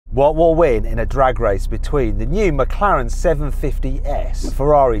What will win in a drag race between the new McLaren 750S,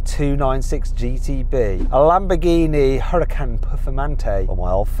 Ferrari 296 GTB, a Lamborghini Huracan Performante, or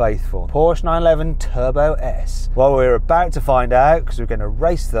my old faithful Porsche 911 Turbo S? Well, we're about to find out because we're going to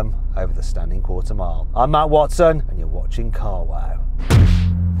race them over the standing quarter mile. I'm Matt Watson and you're watching Carwow.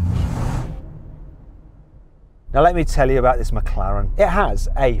 Now let me tell you about this McLaren. It has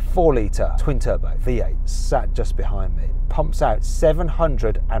a 4-litre twin-turbo V8 sat just behind me. It pumps out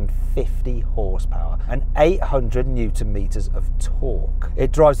 750 horsepower and 800 newton meters of torque.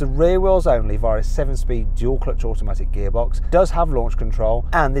 It drives the rear wheels only via a 7-speed dual-clutch automatic gearbox, does have launch control,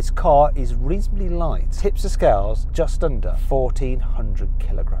 and this car is reasonably light. Tips the scales just under 1,400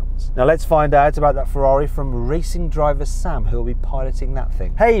 kilograms. Now let's find out about that Ferrari from racing driver Sam, who will be piloting that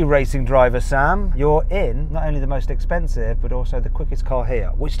thing. Hey racing driver Sam, you're in not only the most expensive but also the quickest car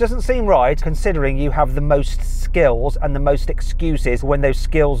here, which doesn't seem right considering you have the most skills and the most excuses when those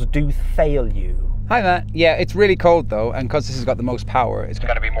skills do fail you. Hi Matt. Yeah, it's really cold though, and because this has got the most power, it's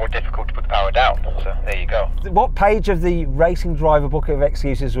going to be more difficult to put the power down, so there you go. What page of the racing driver book of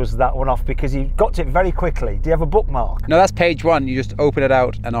excuses was that one off? Because you got to it very quickly. Do you have a bookmark? No, that's page 1. You just open it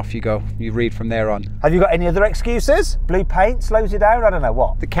out and off you go. You read from there on. Have you got any other excuses? Blue paint slows you down? I don't know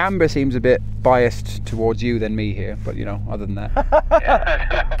what. The camber seems a bit biased towards you than me here, but you know, other than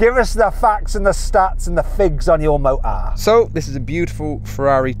that. Give us the facts and the stats and the figs on your motor. So this is a beautiful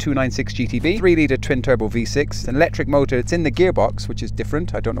Ferrari 296 GTB, 3-litre twin-turbo V6, an electric motor. It's in the gearbox, which is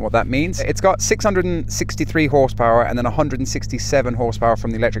different. I don't know what that means. It's got 663 horsepower and then 167 horsepower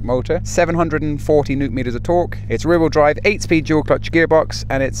from the electric motor, 740 newton meters of torque. It's rear-wheel drive, 8-speed dual-clutch gearbox,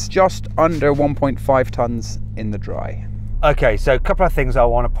 and it's just under 1.5 tons in the dry. Okay, so a couple of things I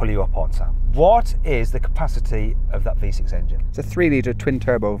want to pull you up on, Sam. What is the capacity of that V6 engine? It's a 3-litre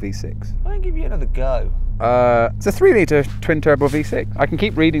twin-turbo V6. I'll give you another go. It's a 3-litre twin-turbo V6. I can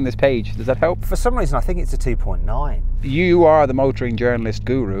keep reading this page. Does that help? For some reason, I think it's a 2.9. You are the motoring journalist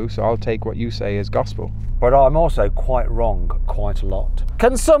guru, so I'll take what you say as gospel. But I'm also quite wrong quite a lot.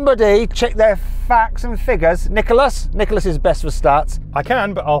 Can somebody check their facts and figures? Nicholas? Nicholas is best for stats. I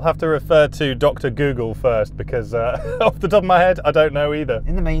can, but I'll have to refer to Dr. Google first because off the top of my head, I don't know either.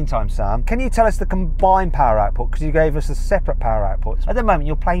 In the meantime, Sam, can you tell us the combined power output? Because you gave us the separate power outputs. At the moment,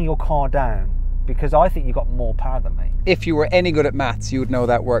 you're playing your car down because I think you've got more power than me. If you were any good at maths, you would know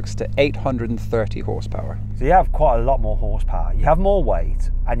that works to 830 horsepower. So you have quite a lot more horsepower. You have more weight,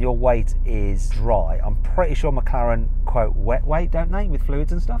 and your weight is dry. I'm pretty sure McLaren quote wet weight, don't they, with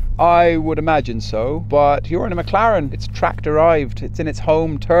fluids and stuff? I would imagine so, but you're in a McLaren. It's track derived. It's in its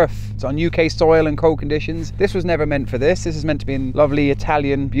home turf. It's on UK soil and cold conditions. This was never meant for this. This is meant to be in lovely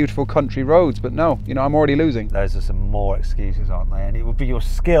Italian, beautiful country roads, but no, you know, I'm already losing. Those are some more excuses, aren't they? And it would be your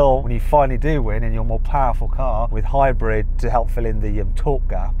skill when you finally do win in your more powerful car with hybrid to help fill in the torque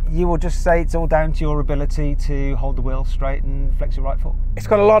gap. You will just say it's all down to your ability to hold the wheel straight and flex your right foot. It's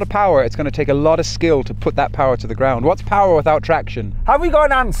got a lot of power. It's going to take a lot of skill to put that power to the ground. What's power without traction? Have we got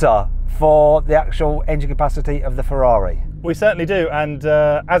an answer for the actual engine capacity of the Ferrari? We certainly do, and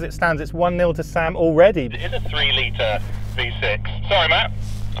as it stands, it's 1-0 to Sam already. It is a 3-litre V6. Sorry, Matt.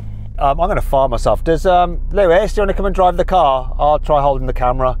 I'm going to fire myself. Does Lewis, do you want to come and drive the car? I'll try holding the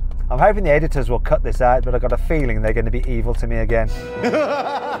camera. I'm hoping the editors will cut this out, but I've got a feeling they're going to be evil to me again.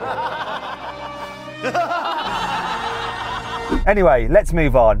 Anyway, let's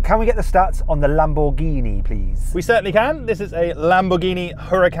move on. Can we get the stats on the Lamborghini, please? We certainly can. This is a Lamborghini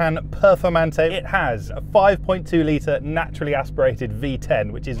Huracan Performante. It has a 5.2 litre naturally aspirated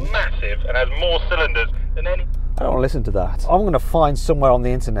V10, which is Massive and has more cylinders than any. I don't want to listen to that. I'm going to find somewhere on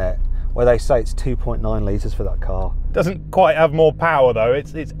the internet where they say it's 2.9 litres for that car. Doesn't quite have more power though.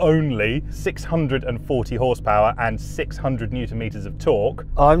 It's only 640 horsepower and 600 newton meters of torque.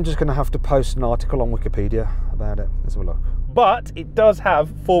 I'm just going to have to post an article on Wikipedia about it. Let's have a look. But it does have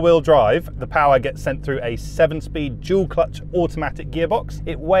 4-wheel drive. The power gets sent through a 7-speed dual-clutch automatic gearbox.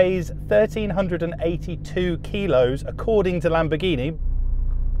 It weighs 1,382 kilos according to Lamborghini.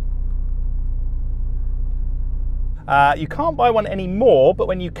 You can't buy one anymore, but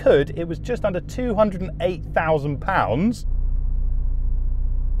when you could, it was just under £208,000.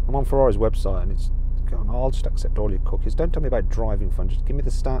 I'm on Ferrari's website and it's going, I'll just accept all your cookies. Don't tell me about driving fun, just give me the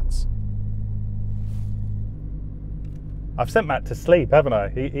stats. I've sent Matt to sleep, haven't I?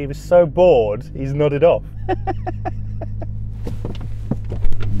 He was so bored, he's nodded off.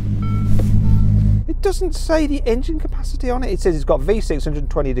 It doesn't say the engine capacity on it. It says it's got V6,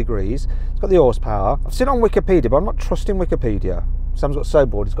 120 degrees. It's got the horsepower. I've seen it on Wikipedia, but I'm not trusting Wikipedia. Sam's got so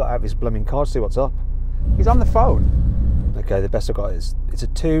bored, he's got out of his blooming car to see what's up. He's on the phone. Okay, the best I've got is it's a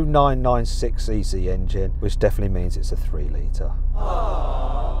 2996cc engine, which definitely means it's a 3 litre.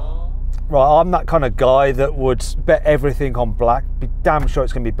 Right, I'm that kind of guy that would bet everything on black, be damn sure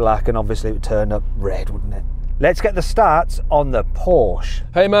it's going to be black, and obviously it would turn up red, wouldn't it? Let's get the stats on the Porsche.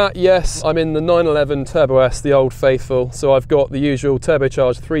 Hey Matt, yes, I'm in the 911 Turbo S, the old faithful. So I've got the usual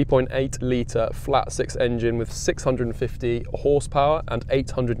turbocharged 3.8 litre flat six engine with 650 horsepower and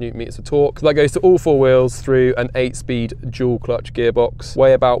 800 Newton meters of torque. That goes to all four wheels through an 8-speed dual clutch gearbox.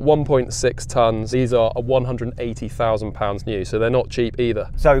 Weigh about 1.6 tons. These are a £180,000 new, so they're not cheap either.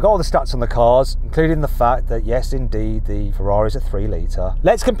 So we've got all the stats on the cars, including the fact that yes, indeed, the Ferrari's a 3 litre.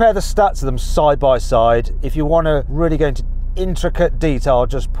 Let's compare the stats of them side by side. If you want to really go into intricate detail,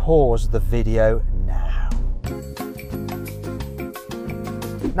 just pause the video now.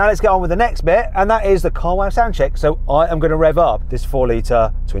 Now let's get on with the next bit, and that is the carwow sound check. So I am going to rev up this 4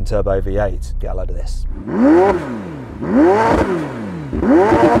 litre twin turbo V8. Get a load of this.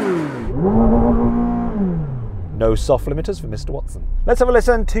 No soft limiters for Mr. Watson. Let's have a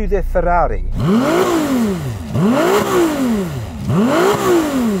listen to the Ferrari.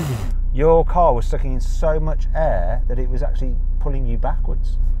 Your car was sucking in so much air that it was actually pulling you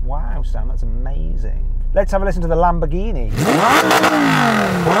backwards. Wow, Sam, that's amazing. Let's have a listen to the Lamborghini.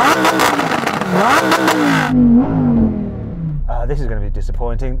 This is going to be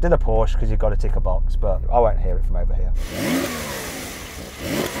disappointing. Do the Porsche because you've got to tick a box, but I won't hear it from over here.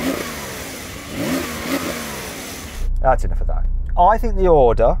 That's enough of that. I think the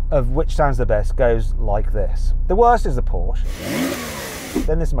order of which sounds the best goes like this. The worst is the Porsche.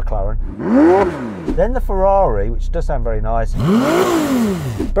 Then this McLaren, then the Ferrari, which does sound very nice,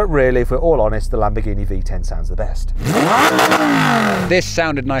 but really, if we're all honest, the Lamborghini V10 sounds the best. This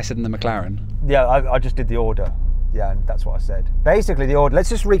sounded nicer than the McLaren. Yeah, I just did the order. Yeah, and that's what I said. Basically, the order, let's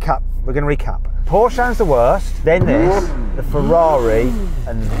just recap. We're going to recap. Porsche sounds the worst, then this, the Ferrari,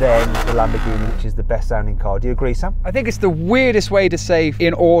 and then the Lamborghini, which is the best sounding car. Do you agree, Sam? I think it's the weirdest way to say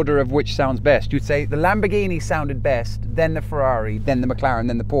in order of which sounds best. You'd say the Lamborghini sounded best, then the Ferrari, then the McLaren,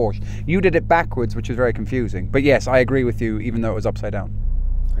 then the Porsche. You did it backwards, which was very confusing. But yes, I agree with you, even though it was upside down.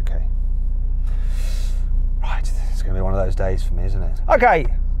 Okay. Right, it's going to be one of those days for me, isn't it? Okay,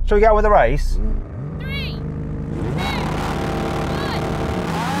 shall we get on with the race? 3, 2, 1.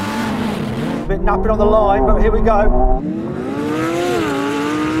 A bit napping on the line, but here we go.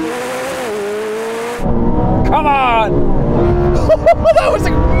 Come on! That was a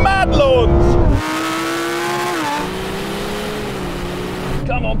mad launch!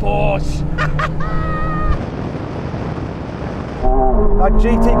 Come on, Porsche! That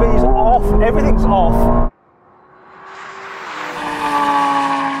GTB is off, everything's off.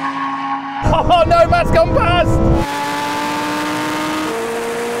 Oh no, Matt's gone past!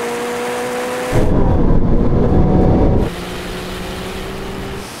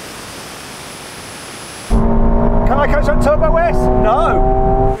 Can I catch that Turbo S?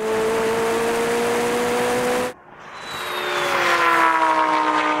 No.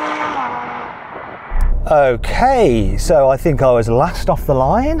 Okay, so I think I was last off the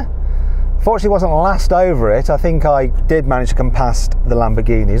line. Fortunately, wasn't last over it. I think I did manage to come past the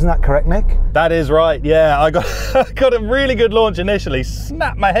Lamborghini. Isn't that correct, Nick? That is right, yeah. I got a really good launch initially,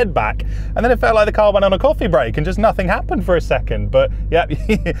 snapped my head back, and then it felt like the car went on a coffee break and just nothing happened for a second. But yeah,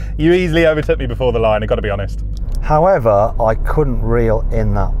 you easily overtook me before the line, I've got to be honest. However, I couldn't reel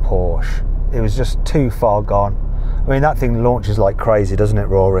in that Porsche. It was just too far gone. I mean, that thing launches like crazy, doesn't it,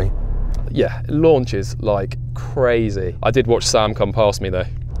 Rory? Yeah, it launches like crazy. I did watch Sam come past me though.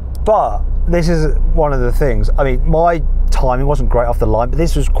 But this is one of the things. I mean, my timing wasn't great off the line, but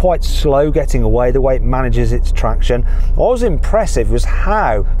this was quite slow getting away, the way it manages its traction. What was impressive was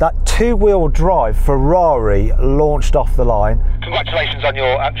how that 2-wheel drive Ferrari launched off the line. Congratulations on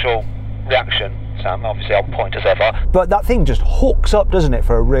your actual reaction, Sam. Obviously on point as ever. But that thing just hooks up, doesn't it,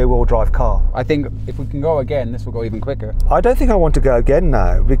 for a rear-wheel drive car? I think if we can go again, this will go even quicker. I don't think I want to go again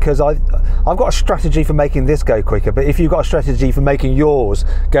now, because I've got a strategy for making this go quicker, but if you've got a strategy for making yours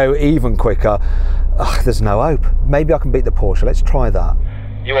go even quicker, there's no hope. Maybe I can beat the Porsche. Let's try that.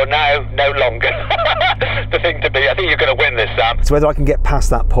 You are now no longer the thing to be. I think you're going to win this, Sam. It's whether I can get past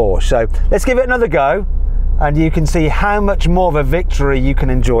that Porsche. So let's give it another go, and you can see how much more of a victory you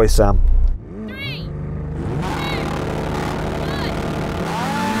can enjoy, Sam. 3, 2,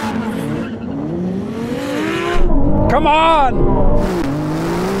 1. Come on!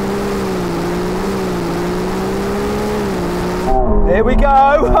 Here we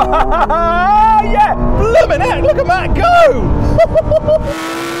go! Yeah! Bloomin' heck, look at Matt go!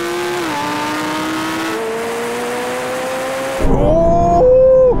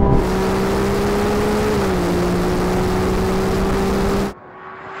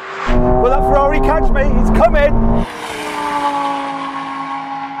 Will that Ferrari catch me? It's coming!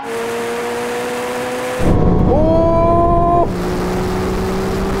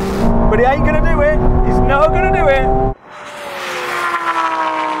 but he ain't gonna do it. He's not gonna do it.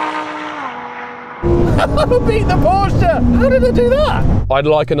 Beat the Porsche! How did I do that? I'd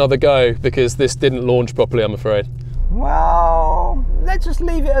like another go because this didn't launch properly, I'm afraid. Well, let's just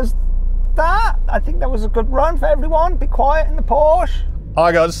leave it as that. I think that was a good run for everyone. Be quiet in the Porsche.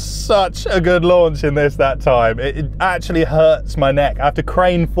 I got such a good launch in this that time. It actually hurts my neck. I have to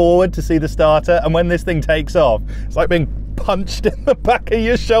crane forward to see the starter, and when this thing takes off, it's like being punched in the back of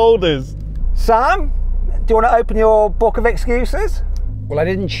your shoulders. Sam, do you want to open your book of excuses? Well, I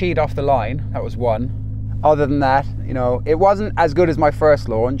didn't cheat off the line, that was one. Other than that, you know, it wasn't as good as my first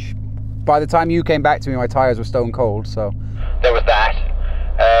launch. By the time you came back to me, my tyres were stone cold, so. There was that.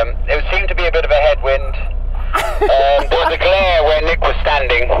 It seemed to be a bit of a headwind. There was a glare where Nick was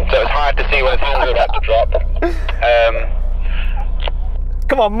standing, so it was hard to see when his hands would have to drop.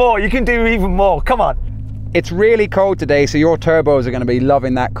 Come on, more. You can do even more. Come on. It's really cold today, so your turbos are going to be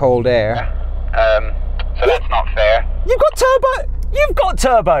loving that cold air. So that's not fair. You've got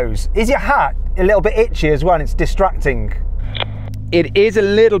turbos. Is your hat a little bit itchy as well? It's distracting. It is a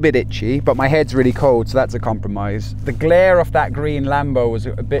little bit itchy, but my head's really cold, so that's a compromise. The glare of that green Lambo was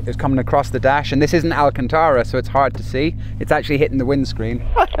coming across the dash, and this isn't Alcantara, so it's hard to see. It's actually hitting the windscreen.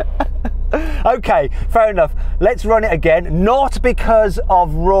 Okay, fair enough. Let's run it again. Not because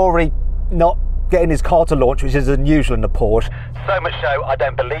of Rory not getting his car to launch, which is unusual in the Porsche. So much so, I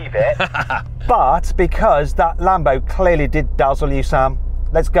don't believe it. But because that Lambo clearly did dazzle you, Sam.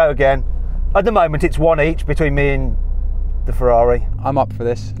 Let's go again. At the moment, it's one each between me and the Ferrari. I'm up for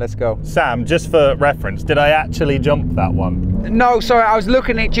this, let's go. Sam, just for reference, did I actually jump that one? No, sorry, I was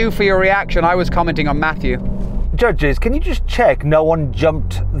looking at you for your reaction. I was commenting on Matthew. Judges, can you just check no one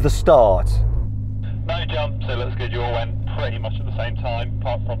jumped the start? No jump, so it looks good. You all went pretty much at the same time,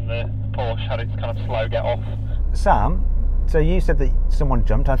 apart from the Porsche had its kind of slow get off. Sam, so you said that someone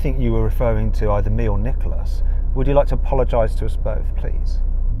jumped. I think you were referring to either me or Nicholas. Would you like to apologise to us both, please?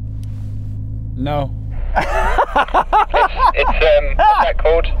 No. It's what's that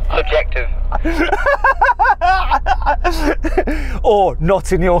called? Subjective. Or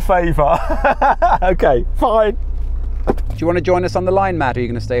not in your favour. Okay, fine. Do you want to join us on the line, Matt, or are you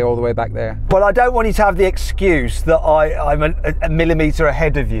going to stay all the way back there? Well, I don't want you to have the excuse that I'm a millimetre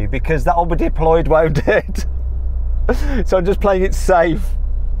ahead of you, because that'll be deployed, won't it? So I'm just playing it safe.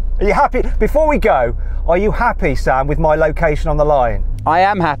 Are you happy? Before we go, are you happy, Sam, with my location on the line? I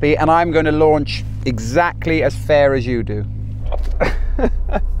am happy, and I'm going to launch exactly as fair as you do. But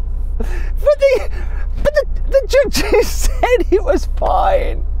the judges said it was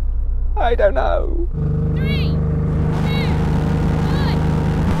fine. I don't know. 3, 2, 1.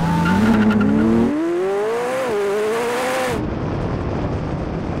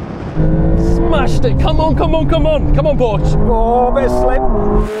 Smashed it! Come on, come on, come on! Come on, Porsche! Oh, bit of slip.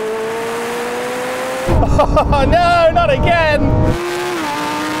 Oh no, not again!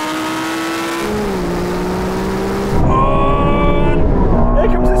 Here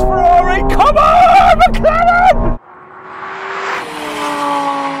comes this Ferrari. Come on, McLaren!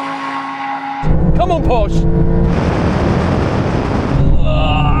 Come on, Porsche!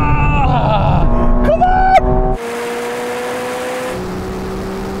 Come on!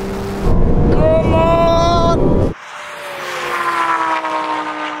 Come on!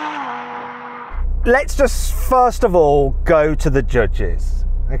 Let's just first of all go to the judges,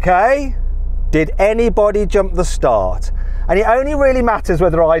 okay? Did anybody jump the start? And it only really matters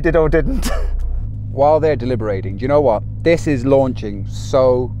whether I did or didn't. While they're deliberating, do you know what? This is launching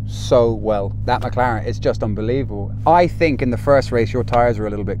so well. That McLaren is just unbelievable. I think in the first race, your tyres were a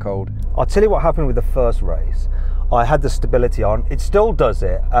little bit cold. I'll tell you what happened with the first race. I had the stability on, it still does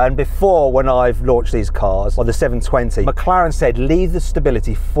it. And before, when I've launched these cars on the 720, McLaren said, leave the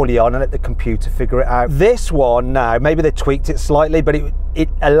stability fully on and let the computer figure it out. This one now, maybe they tweaked it slightly, but it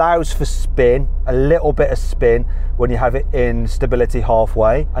allows for spin, a little bit of spin when you have it in stability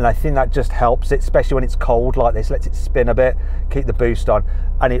halfway. And I think that just helps it, especially when it's cold like this, lets it spin a bit, keep the boost on.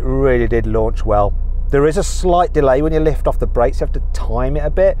 And it really did launch well. There is a slight delay when you lift off the brakes, you have to time it a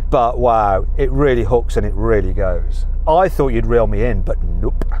bit, but wow, it really hooks and it really goes. I thought you'd reel me in, but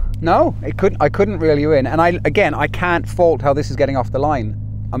nope. No, I couldn't reel you in. And I can't fault how this is getting off the line.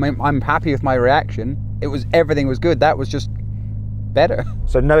 I mean, I'm happy with my reaction. Everything was good. That was just better.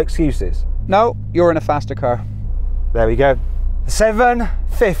 So no excuses? No, you're in a faster car. There we go.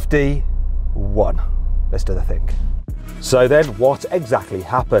 751. Let's do the thing. So then, what exactly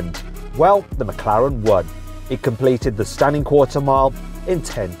happened? Well, the McLaren won. It completed the standing quarter mile in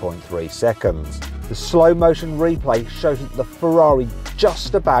 10.3 seconds. The slow motion replay shows that the Ferrari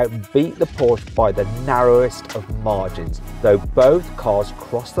just about beat the Porsche by the narrowest of margins, though both cars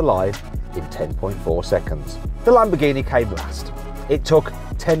crossed the line in 10.4 seconds. The Lamborghini came last. It took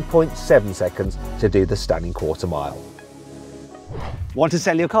 10.7 seconds to do the stunning quarter mile. Want to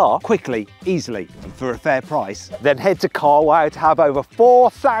sell your car quickly, easily, and for a fair price? Then head to CarWow to have over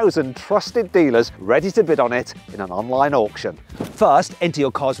 4,000 trusted dealers ready to bid on it in an online auction. First, enter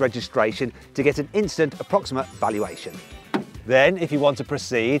your car's registration to get an instant approximate valuation. Then, if you want to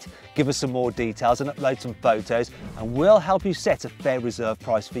proceed, give us some more details and upload some photos, and we'll help you set a fair reserve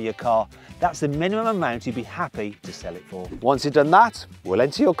price for your car. That's the minimum amount you'd be happy to sell it for. Once you've done that, we'll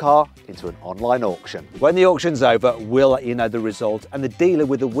enter your car into an online auction. When the auction's over, we'll let you know the result, and the dealer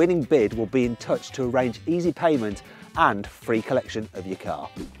with the winning bid will be in touch to arrange easy payment and free collection of your car.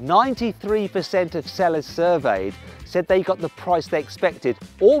 93% of sellers surveyed said they got the price they expected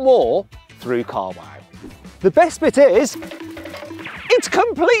or more through CarWow. The best bit is, it's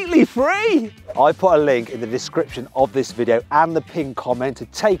completely free! I put a link in the description of this video and the pinned comment to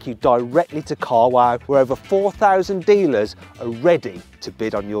take you directly to CarWow, where over 4,000 dealers are ready to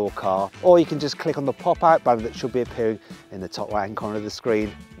bid on your car. Or you can just click on the pop-out banner that should be appearing in the top right-hand corner of the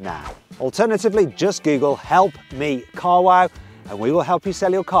screen now. Alternatively, just Google "Help Me CarWow" and we will help you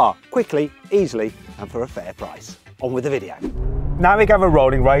sell your car quickly, easily, and for a fair price. On with the video. Now we have a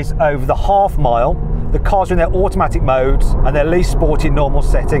rolling race over the half mile. The cars are in their automatic modes and their least sporty normal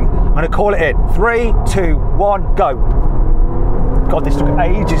setting. I'm going to call it in. 3, 2, 1, go. God, this took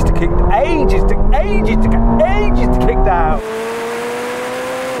ages to kick down.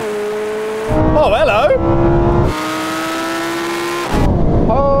 Oh, hello!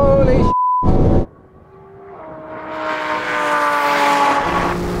 Holy sh**.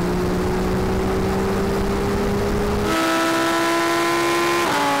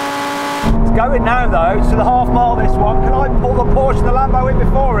 Going now though, to the half mile this one. Can I pull the Porsche and the Lambo in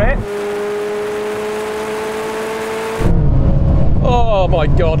before it? Oh my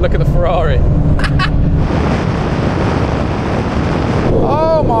God, look at the Ferrari.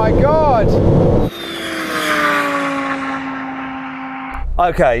 Oh my God.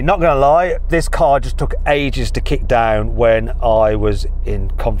 Okay, not gonna lie, this car just took ages to kick down when I was in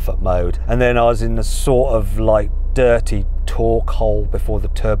comfort mode. And then I was in the sort of like dirty torque hole before the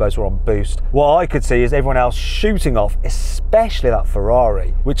turbos were on boost. What I could see is everyone else shooting off, especially that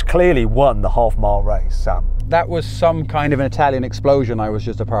Ferrari, which clearly won the half mile race, Sam. That was some kind of an Italian explosion I was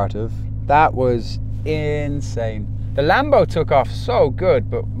just a part of. That was insane. The Lambo took off so good,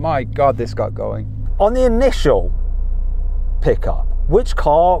 but my God, this got going. On the initial pickup, which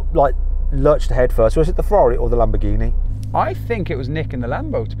car like lurched ahead first? Was it the Ferrari or the Lamborghini? I think it was Nick in the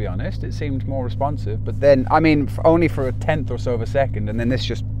Lambo, to be honest. It seemed more responsive, but then, I mean, only for a tenth or so of a second, and then this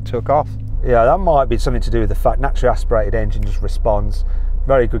just took off. Yeah, that might be something to do with the fact naturally aspirated engine just responds.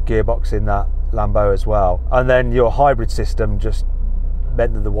 Very good gearbox in that Lambo as well. And then your hybrid system just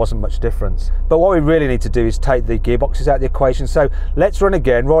meant that there wasn't much difference. But what we really need to do is take the gearboxes out of the equation. So let's run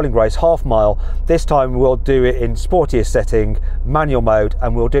again, rolling race, half mile. This time we'll do it in sportier setting, manual mode,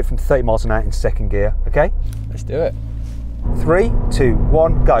 and we'll do it from 30 miles an hour in second gear, okay? Let's do it. 3, 2,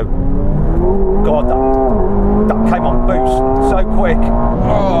 1, go. God, that came on boost so quick.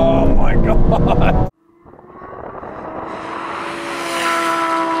 Oh my God.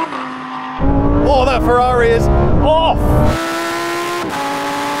 Oh, that Ferrari is off!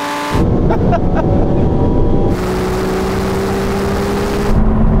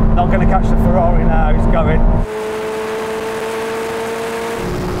 Not going to catch the Ferrari now, he's going.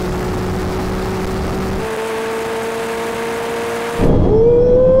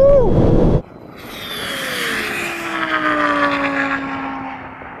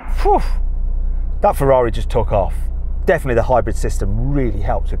 Whew. That Ferrari just took off. Definitely the hybrid system really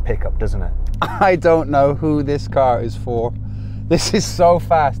helps with pickup, doesn't it? I don't know who this car is for. This is so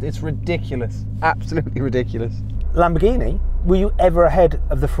fast, it's ridiculous. Absolutely ridiculous. Lamborghini, were you ever ahead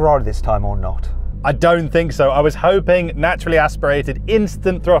of the Ferrari this time or not? I don't think so. I was hoping naturally aspirated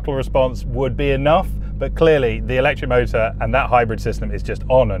instant throttle response would be enough, but clearly the electric motor and that hybrid system is just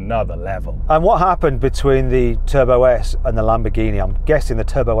on another level. And what happened between the Turbo S and the Lamborghini? I'm guessing the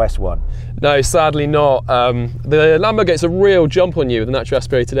Turbo S won. No, sadly not. The Lambo gets a real jump on you with the naturally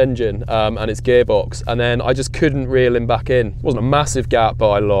aspirated engine and its gearbox, and then I just couldn't reel him back in. It wasn't a massive gap, but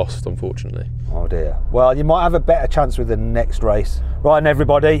I lost, unfortunately. Oh dear. Well, you might have a better chance with the next race. Right, and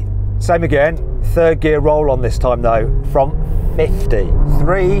everybody, same again. Third gear roll on this time though, from 50.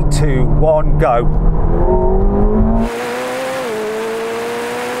 3, 2, 1, go.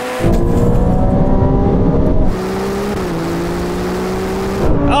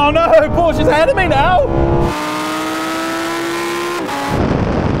 Oh no, Porsche's ahead of me now!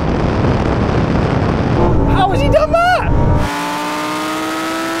 How has he done that?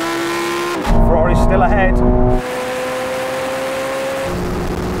 Ferrari's still ahead.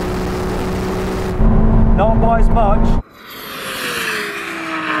 Not by as much.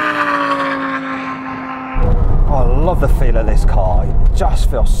 Oh, I love the feel of this car. It just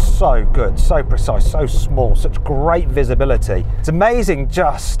feels so good, so precise, so small, such great visibility. It's amazing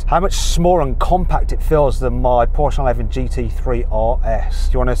just how much smaller and compact it feels than my Porsche 911 GT3 RS.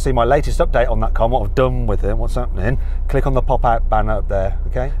 Do you want to see my latest update on that car, what I've done with it, what's happening? Click on the pop-out banner up there,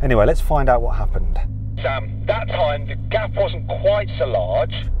 okay? Anyway, let's find out what happened. Sam, that time the gap wasn't quite so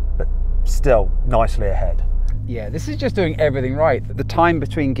large. But still nicely ahead. Yeah, this is just doing everything right. The time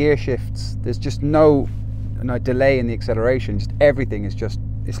between gear shifts, there's just no delay in the acceleration. Just everything is just,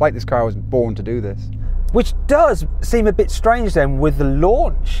 it's like this car was born to do this. Which does seem a bit strange then with the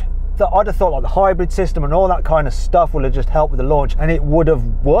launch. That I'd have thought like the hybrid system and all that kind of stuff would have just helped with the launch and it would have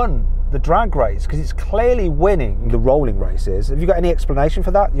won the drag race because it's clearly winning the rolling races. Have you got any explanation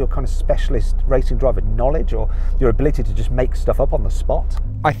for that? Your kind of specialist racing driver knowledge or your ability to just make stuff up on the spot?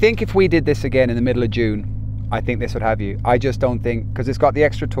 I think if we did this again in the middle of June, I think this would have you. I just don't think, because it's got the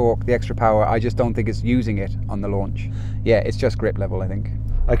extra torque, the extra power, I just don't think it's using it on the launch. Yeah, it's just grip level, I think.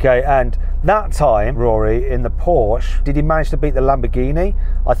 Okay, and that time, Rory, in the Porsche, did he manage to beat the Lamborghini?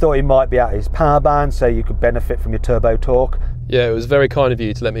 I thought he might be at his power band so you could benefit from your turbo torque. Yeah, it was very kind of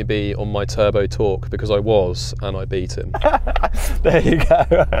you to let me be on my turbo torque because I was, and I beat him. There you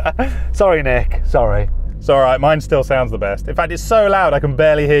go. Sorry, Nick, sorry. It's all right, mine still sounds the best. In fact, it's so loud I can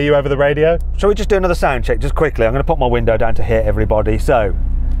barely hear you over the radio. Shall we just do another sound check, just quickly? I'm going to put my window down to hear everybody, so.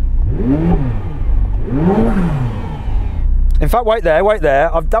 In fact, wait there.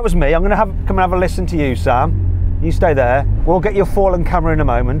 That was me. I'm going to come and have a listen to you, Sam. You stay there. We'll get your fallen camera in a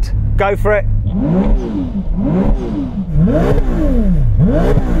moment. Go for it.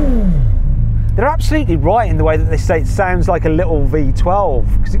 They're absolutely right in the way that they say it sounds like a little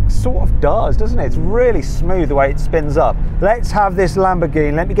V12, because it sort of does, doesn't it? It's really smooth the way it spins up. Let's have this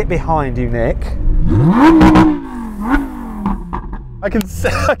Lamborghini. Let me get behind you, Nick. I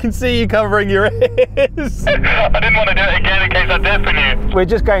can see you covering your ears. I didn't want to do it again in case I deafen you. We're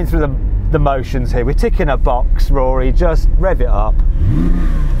just going through the motions here. We're ticking a box, Rory. Just rev it up.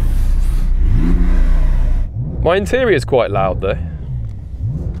 My interior is quite loud though.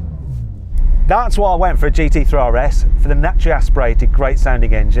 That's why I went for a GT3 RS, for the naturally aspirated, great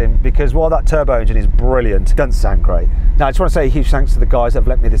sounding engine, because while that turbo engine is brilliant, it doesn't sound great. Now, I just want to say a huge thanks to the guys that have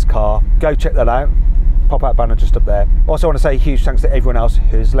lent me this car. Go check that out. Pop-out banner just up there. Also want to say a huge thanks to everyone else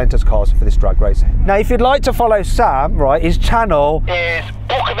who's lent us cars for this drag race. Now, if you'd like to follow Sam, right, his channel is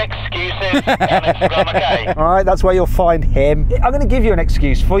Book of Excuses on Instagram, okay? All right, that's where you'll find him. I'm going to give you an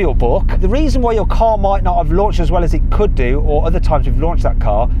excuse for your book. The reason why your car might not have launched as well as it could do, or other times we've launched that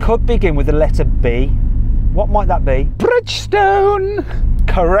car, could begin with the letter B. What might that be? Bridgestone!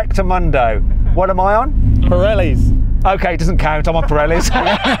 Correctamundo. What am I on? Pirellis. Okay, it doesn't count, I'm on Pirellis.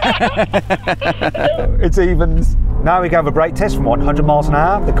 It's evens. Now we can have a brake test from 100 miles an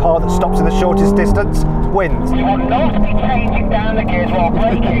hour. The car that stops in the shortest distance wins. You will not be changing down the gears while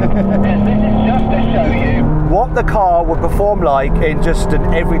braking, because this is just to show you what the car would perform like in just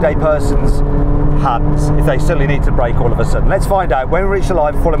an everyday person's hands if they suddenly need to brake all of a sudden. Let's find out when we reach the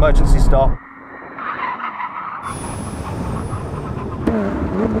line, full emergency stop.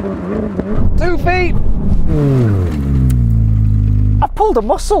 Two feet! I pulled a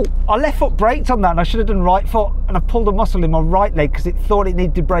muscle. I left foot braked on that and I should have done right foot, and I pulled a muscle in my right leg because it thought it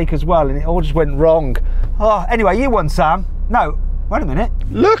needed to brake as well and it all just went wrong. Oh, anyway, you won, Sam. No, wait a minute.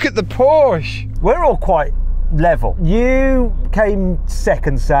 Look at the Porsche! We're all quite level. You came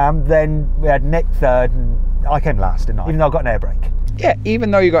second, Sam, then we had Nick third and I came last, didn't I? Even though I got an air brake. Yeah, even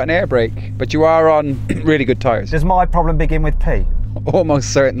though you got an air brake, but you are on really good tyres. Does my problem begin with P?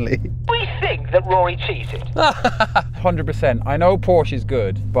 Almost certainly. we think that Rory cheated. 100%. I know Porsche is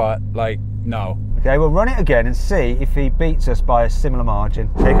good, but like, no. Okay, we'll run it again and see if he beats us by a similar margin.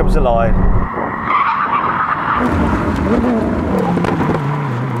 Here comes the line.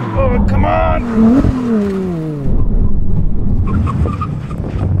 Oh, come on!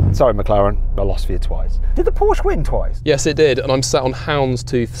 Sorry, McLaren, I lost for you twice. Did the Porsche win twice? Yes, it did, and I'm sat on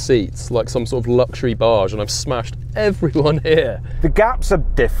houndstooth seats, like some sort of luxury barge, and I've smashed everyone here. The gaps are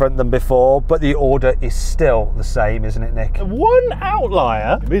different than before, but the order is still the same, isn't it, Nick? One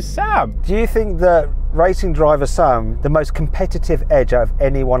outlier is Sam. Do you think that racing driver Sam, the most competitive edge out of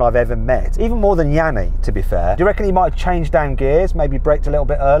anyone I've ever met, even more than Yanni, to be fair? Do you reckon he might have changed down gears, maybe braked a little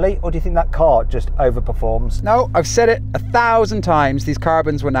bit early, or do you think that car just overperforms? No, I've said it 1,000 times. These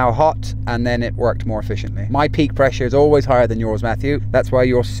carbons were now hot and then it worked more efficiently. My peak pressure is always higher than yours, Matthew. That's why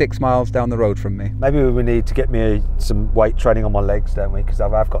you're 6 miles down the road from me. Maybe we need to get me some weight training on my legs, don't we? Because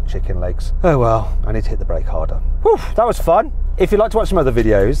I've got chicken legs. Oh well, I need to hit the brake harder. Whew, that was fun. If you'd like to watch some other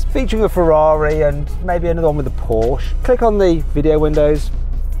videos featuring a Ferrari and maybe another one with a Porsche, click on the video windows.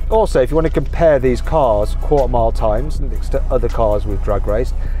 Also, if you want to compare these cars quarter-mile times next to other cars we've drag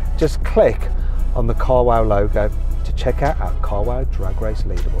raced, just click on the carwow logo to check out our carwow drag race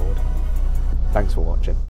leaderboard. Thanks for watching.